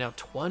dominating right now,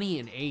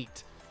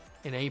 20-8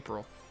 in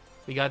April.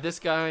 We got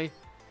this guy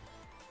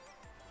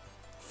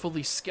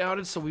fully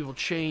scouted, so we will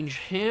change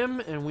him,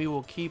 and we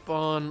will keep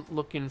on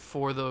looking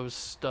for those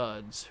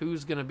studs.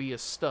 Who's going to be a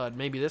stud?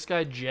 Maybe this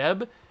guy,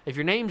 Jeb. If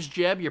your name's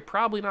Jeb, you're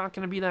probably not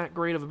going to be that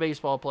great of a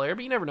baseball player,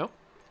 but you never know.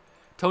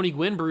 Tony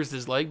Gwynn bruised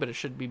his leg, but it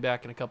should be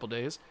back in a couple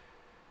days.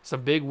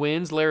 Some big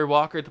wins. Larry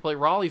Walker at the plate.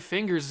 Raleigh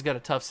Fingers has got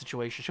a tough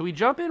situation. Should we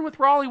jump in with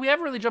Raleigh? We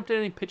haven't really jumped in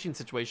any pitching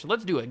situation.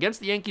 Let's do it.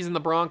 Against the Yankees in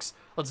the Bronx,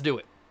 let's do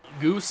it.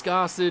 Goose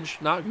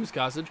Gossage, not Goose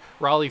Gossage,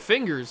 Raleigh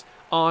Fingers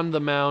on the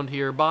mound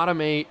here.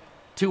 Bottom 8,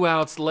 2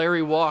 outs.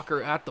 Larry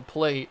Walker at the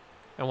plate.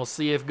 And we'll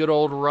see if good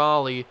old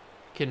Raleigh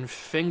can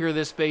finger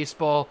this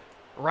baseball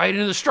right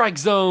into the strike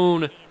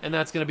zone. And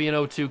that's going to be an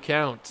 0-2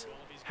 count.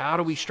 How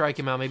do we strike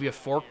him out? Maybe a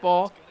fork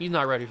ball? He's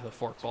not ready for the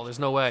fork ball. There's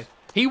no way.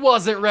 He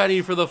wasn't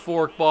ready for the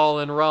fork ball,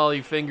 and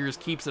Raleigh Fingers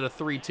keeps it a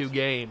 3-2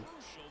 game.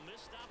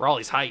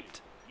 Raleigh's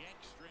hyped.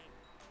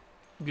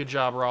 Good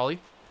job, Raleigh.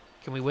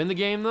 Can we win the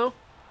game, though?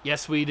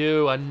 Yes, we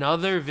do.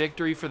 Another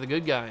victory for the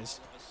good guys.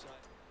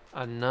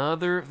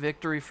 Another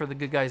victory for the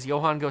good guys.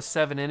 Johan goes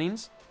 7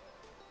 innings.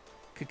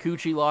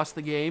 Kikuchi lost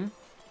the game.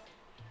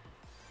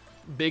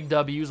 Big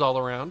W's all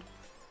around.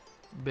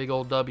 Big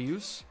old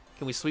W's.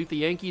 Can we sweep the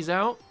Yankees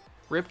out?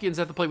 Ripken's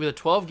at the plate with a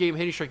 12-game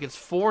hitting streak. It's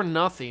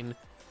 4-0.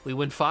 We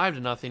win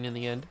 5-0 in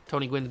the end.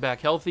 Tony Gwynn's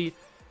back healthy.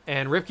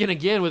 And Ripken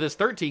again with his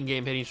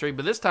 13-game hitting streak.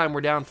 But this time we're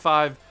down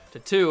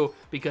 5-2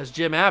 because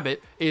Jim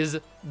Abbott is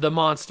the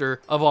monster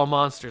of all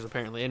monsters,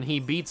 apparently. And he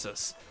beats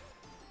us.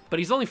 But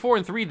he's only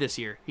 4-3 this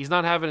year. He's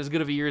not having as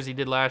good of a year as he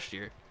did last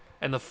year.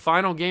 And the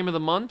final game of the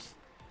month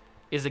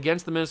is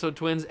against the Minnesota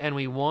Twins. And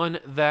we won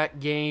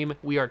that game.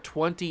 We are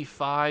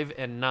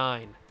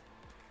 25-9.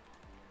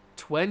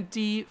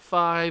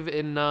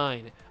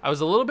 25-9. I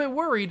was a little bit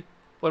worried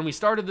when we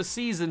started the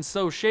season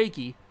so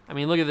shaky. I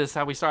mean, look at this,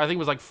 how we started. I think it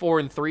was like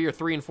 4-3 or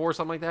 3-4,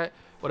 something like that.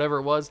 Whatever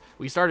it was.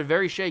 We started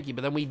very shaky,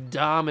 but then we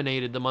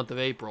dominated the month of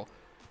April.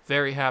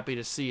 Very happy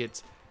to see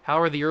it. How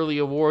are the early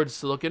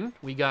awards looking?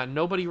 We got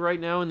nobody right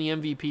now in the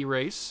MVP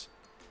race.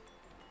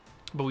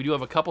 But we do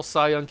have a couple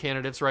Cy Young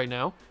candidates right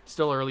now.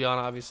 Still early on,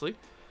 obviously.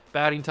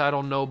 Batting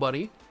title,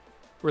 nobody.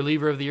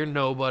 Reliever of the year,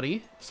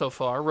 nobody so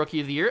far.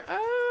 Rookie of the year,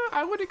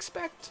 I would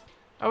expect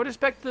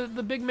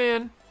the big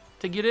man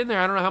to get in there.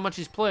 I don't know how much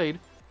he's played.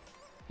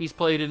 He's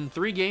played in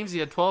 3 games. He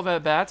had 12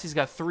 at-bats. He's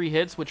got 3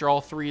 hits, which are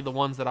all 3 the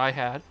ones that I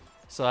had.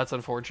 So that's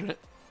unfortunate.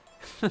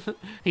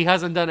 He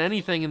hasn't done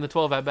anything in the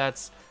 12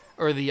 at-bats,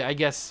 or I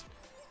guess,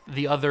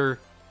 the other,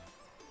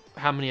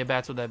 how many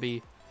at-bats would that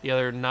be? The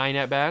other 9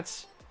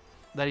 at-bats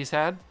that he's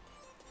had?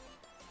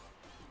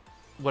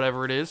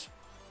 Whatever it is.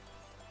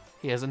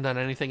 He hasn't done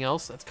anything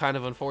else. That's kind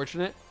of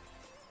unfortunate.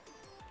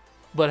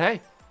 But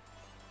hey,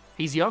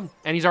 he's young,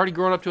 and he's already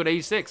grown up to an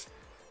 86.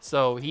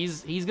 So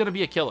he's going to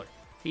be a killer.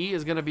 He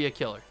is going to be a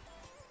killer.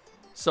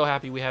 So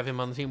happy we have him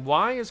on the team.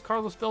 Why is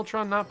Carlos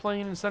Beltran not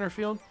playing in center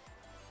field?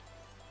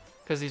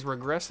 Because he's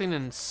regressing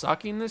and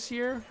sucking this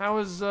year? How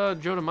is Joe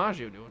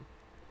DiMaggio doing?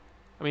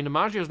 I mean,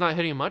 DiMaggio's not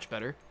hitting much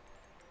better.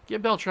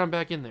 Get Beltran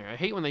back in there. I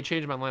hate when they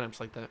change my lineups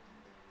like that.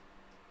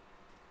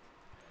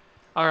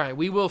 All right,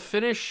 we will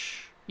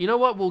finish. You know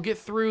what? We'll get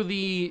through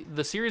the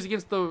series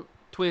against the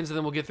Twins, and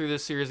then we'll get through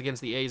this series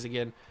against the A's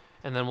again,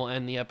 and then we'll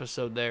end the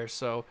episode there.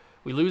 So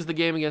we lose the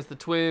game against the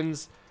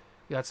Twins.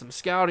 We got some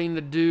scouting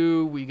to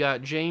do. We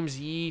got James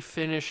Yee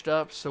finished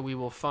up, so we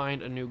will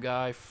find a new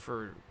guy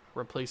for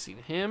replacing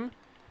him.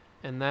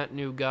 And that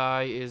new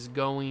guy is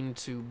going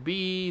to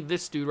be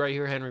this dude right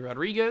here, Henry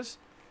Rodriguez.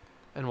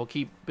 And we'll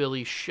keep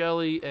Billy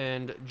Shelley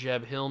and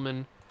Jeb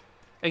Hillman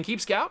and keep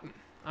scouting.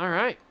 All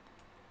right.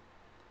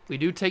 We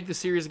do take the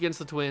series against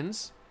the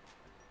Twins.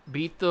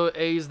 Beat the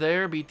A's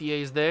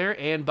there,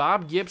 and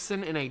Bob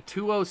Gibson in a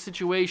 2-0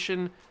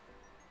 situation.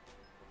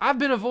 I've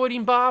been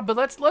avoiding Bob, but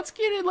let's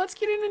get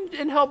in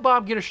and help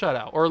Bob get a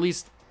shutout, or at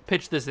least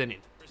pitch this inning.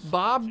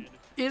 Bob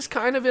is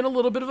kind of in a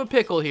little bit of a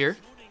pickle here.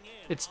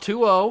 It's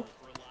 2-0.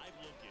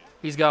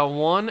 He's got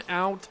 1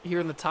 out here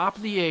in the top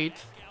of the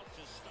 8th.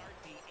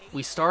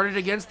 We started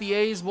against the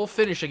A's. We'll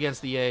finish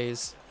against the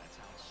A's.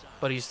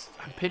 But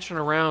I'm pitching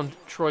around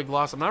Troy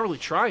Gloss. I'm not really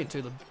trying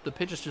to. The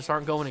pitches just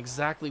aren't going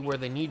exactly where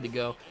they need to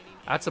go.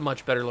 That's a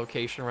much better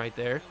location right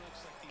there.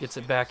 Gets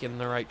it back in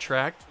the right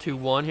track.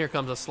 2-1. Here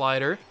comes a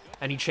slider.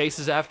 And he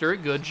chases after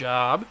it. Good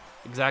job.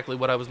 Exactly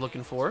what I was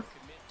looking for.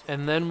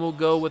 And then we'll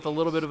go with a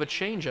little bit of a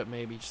changeup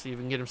maybe. Just see if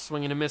we can get him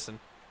swinging and missing.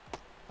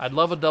 I'd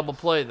love a double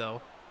play,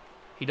 though.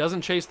 He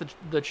doesn't chase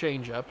the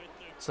changeup.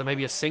 So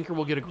maybe a sinker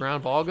will get a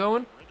ground ball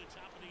going.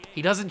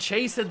 He doesn't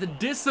chase it. The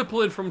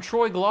discipline from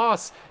Troy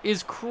Gloss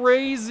is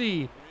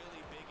crazy.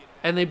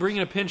 And they bring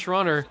in a pinch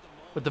runner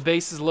with the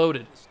bases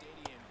loaded.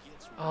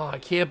 Oh, I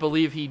can't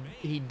believe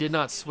he did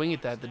not swing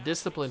at that. The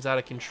discipline's out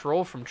of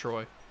control from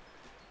Troy.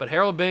 But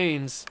Harold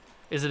Baines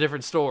is a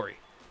different story.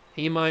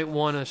 He might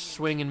want to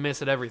swing and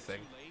miss at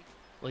everything.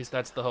 At least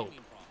that's the hope.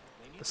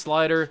 The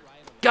slider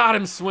got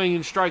him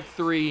swinging. Strike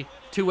 3.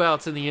 2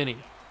 outs in the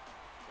inning.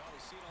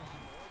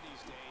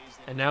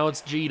 And now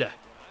it's Jeter,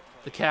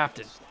 the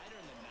captain.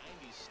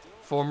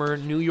 Former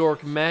New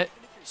York Met,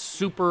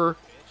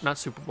 not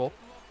Super Bowl,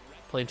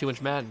 playing too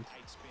much Madden,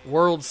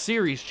 World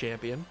Series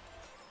champion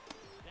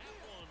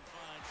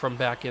from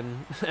back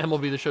in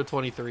MLB The Show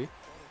 23.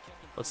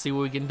 Let's see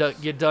what we can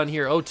get done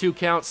here. 0-2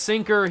 count,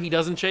 sinker. He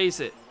doesn't chase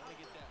it.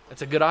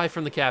 That's a good eye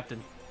from the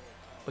captain.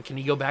 But can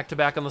he go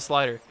back-to-back on the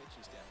slider?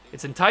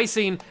 It's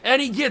enticing,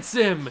 and he gets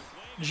him.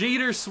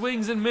 Jeter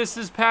swings and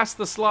misses past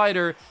the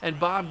slider, and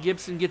Bob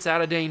Gibson gets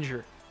out of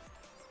danger.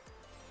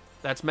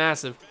 That's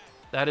massive.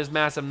 That is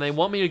massive. And they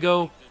want me to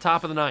go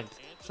top of the 9th.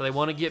 So they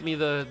want to get me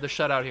the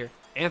shutout here.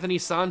 Anthony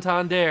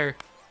Santander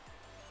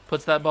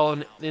puts that ball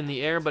in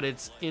the air, but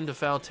it's into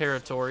foul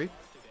territory.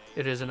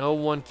 It is an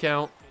 0-1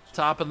 count.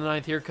 Top of the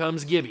 9th. Here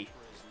comes Gibby.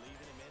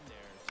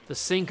 The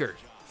sinker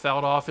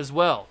fouled off as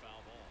well.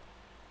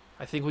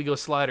 I think we go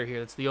slider here.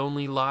 That's the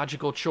only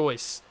logical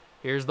choice.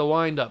 Here's the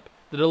windup,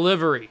 the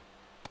delivery,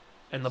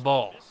 and the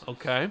ball.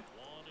 Okay.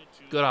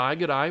 Good eye,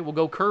 good eye. We'll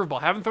go curveball.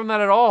 Haven't thrown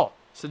that at all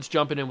since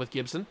jumping in with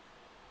Gibson.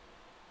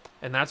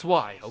 And that's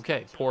why.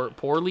 Okay,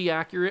 poorly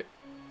accurate.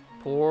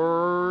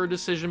 Poor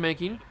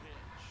decision-making.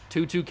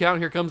 2-2 count.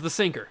 Here comes the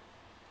sinker.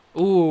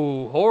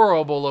 Ooh,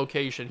 horrible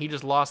location. He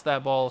just lost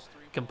that ball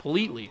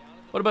completely.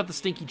 What about the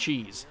stinky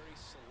cheese?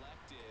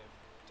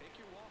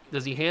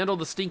 Does he handle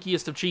the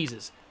stinkiest of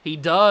cheeses? He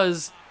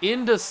does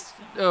into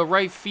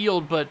right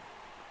field, but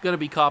going to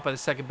be caught by the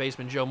second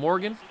baseman, Joe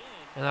Morgan.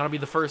 And that'll be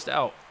the first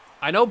out.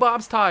 I know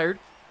Bob's tired.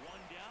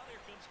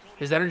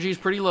 His energy is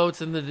pretty low. It's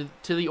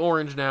to the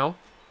orange now.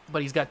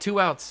 But he's got 2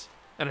 outs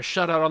and a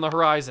shutout on the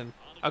horizon.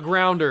 A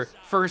grounder,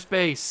 first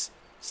base.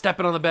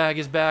 Stepping on the bag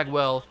is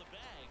Bagwell.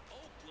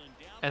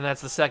 And that's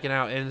the second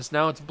out. And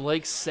now it's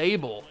Blake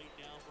Sable.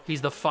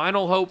 He's the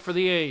final hope for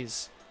the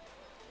A's.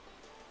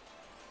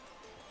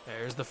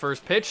 There's the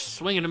first pitch.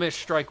 Swing and a miss,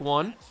 strike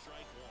 1.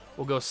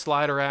 We'll go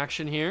slider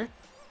action here.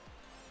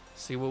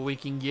 See what we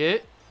can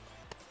get.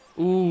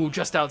 Ooh,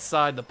 just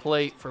outside the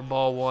plate for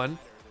ball 1.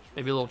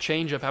 Maybe a little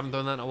changeup. Haven't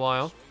thrown that in a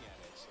while.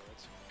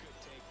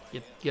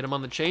 Get him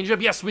on the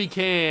changeup. Yes, we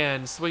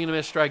can. Swing and a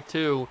miss, strike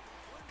 2.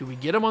 Do we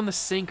get him on the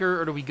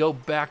sinker or do we go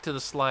back to the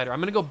slider? I'm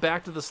going to go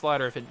back to the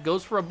slider. If it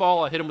goes for a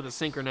ball, I'll hit him with a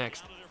sinker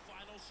next.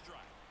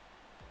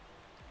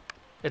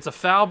 It's a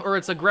foul, or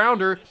it's a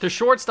grounder to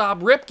shortstop.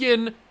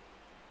 Ripken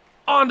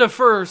on to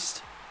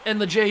first,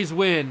 and the Jays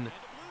win.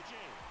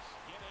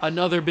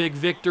 Another big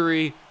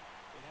victory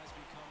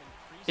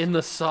in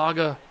the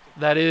saga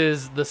that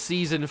is the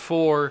season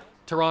 4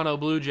 Toronto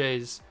Blue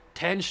Jays.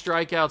 10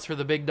 strikeouts for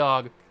the big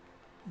dog,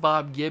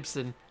 Bob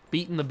Gibson.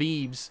 beating the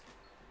Beebs,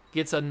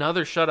 gets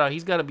another shutout.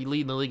 He's got to be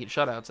leading the league in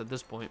shutouts at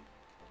this point.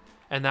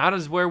 And that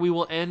is where we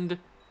will end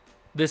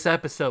this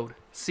episode.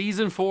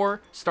 Season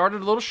 4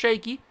 started a little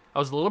shaky. I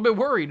was a little bit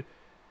worried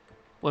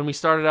when we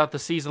started out the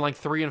season like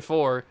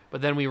 3-4,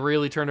 but then we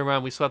really turned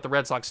around. We swept the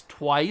Red Sox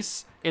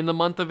twice in the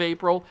month of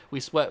April.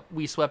 We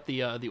swept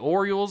the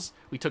Orioles.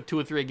 We took 2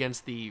 or 3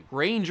 against the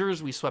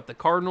Rangers. We swept the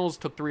Cardinals,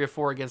 took 3 or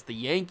 4 against the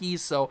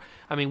Yankees. So,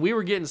 I mean, we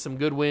were getting some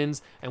good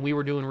wins, and we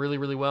were doing really,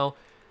 really well.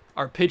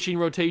 Our pitching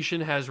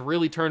rotation has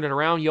really turned it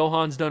around.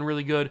 Johan's done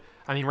really good.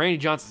 I mean, Randy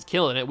Johnson's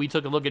killing it. We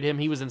took a look at him.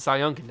 He was in Cy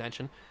Young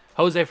contention.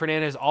 Jose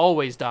Fernandez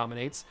always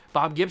dominates.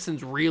 Bob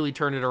Gibson's really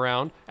turned it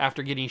around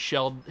after getting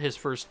shelled his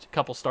first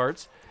couple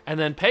starts. And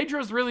then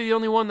Pedro's really the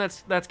only one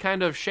that's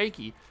kind of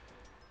shaky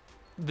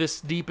this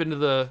deep into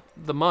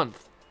the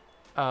month.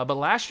 But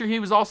last year he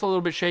was also a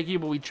little bit shaky,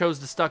 but we chose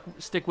to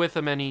stick with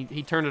him, and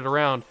he turned it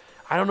around.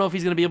 I don't know if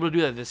he's going to be able to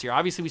do that this year.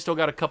 Obviously, we still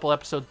got a couple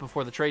episodes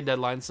before the trade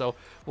deadline, so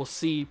we'll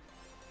see.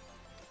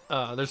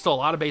 There's still a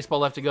lot of baseball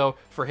left to go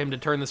for him to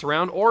turn this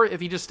around. Or if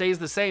he just stays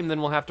the same,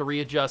 then we'll have to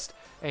readjust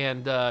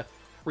and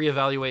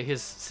reevaluate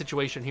his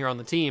situation here on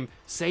the team.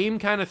 Same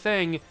kind of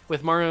thing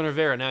with Mariano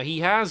Rivera. Now, he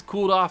has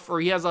cooled off, or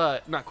he has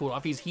not cooled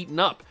off, he's heating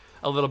up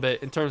a little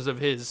bit in terms of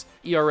his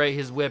ERA,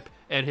 his whip,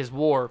 and his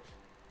WAR.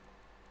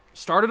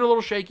 Started a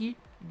little shaky,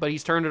 but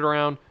he's turned it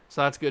around,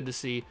 so that's good to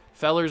see.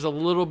 Feller's a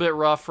little bit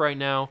rough right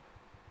now,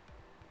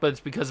 but it's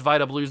because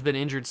Vida Blue's been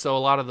injured, so a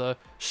lot of the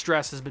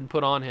stress has been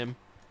put on him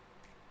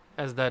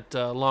as that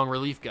long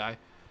relief guy.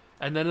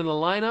 And then in the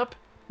lineup,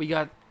 we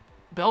got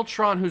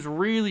Beltran, who's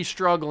really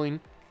struggling,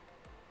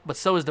 but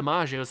so is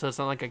DiMaggio, so it's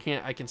not like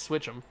I can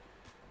switch them.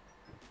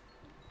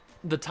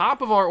 The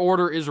top of our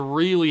order is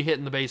really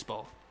hitting the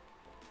baseball.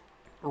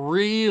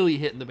 Really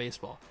hitting the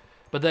baseball.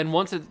 But then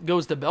once it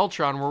goes to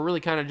Beltran, we're really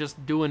kind of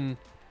just doing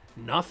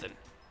nothing.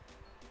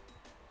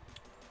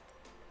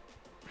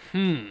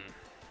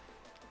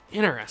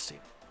 Interesting.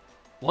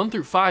 1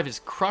 through 5 is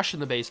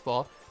crushing the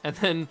baseball. And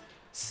then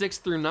 6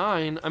 through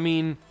 9, I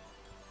mean,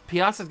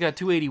 Piazza's got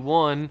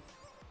 281.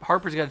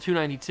 Harper's got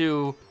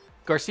 292.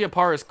 Garcia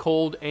Parra is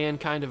cold and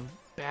kind of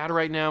bad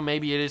right now.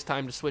 Maybe it is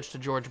time to switch to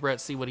George Brett,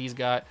 see what he's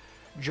got.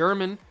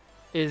 German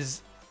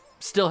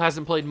still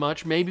hasn't played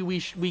much. Maybe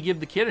we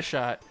give the kid a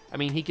shot. I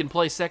mean, he can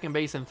play second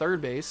base and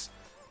third base,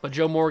 but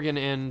Joe Morgan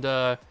and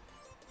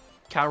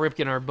Cal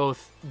Ripken are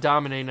both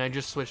dominating. I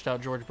just switched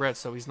out George Brett,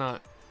 so he's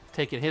not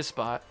taking his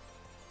spot.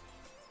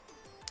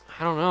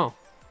 I don't know.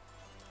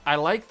 I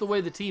like the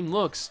way the team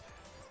looks.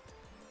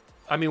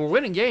 I mean, we're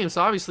winning games,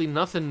 so obviously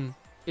nothing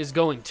is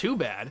going too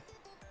bad.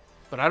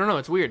 But I don't know.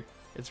 It's weird.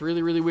 It's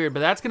really, really weird.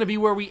 But that's going to be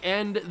where we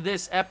end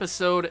this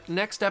episode.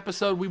 Next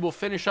episode, we will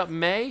finish up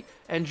May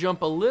and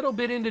jump a little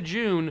bit into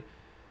June.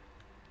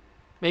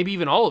 Maybe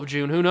even all of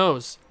June. Who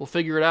knows? We'll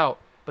figure it out.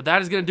 But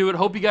that is going to do it.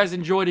 Hope you guys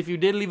enjoyed. If you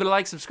did, leave it a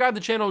like. Subscribe to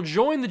the channel.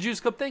 Join the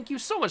Juice Club. Thank you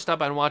so much for stopping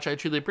by and watch. I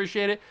truly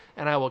appreciate it.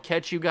 And I will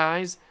catch you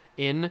guys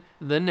in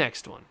the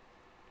next one.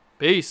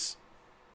 Peace.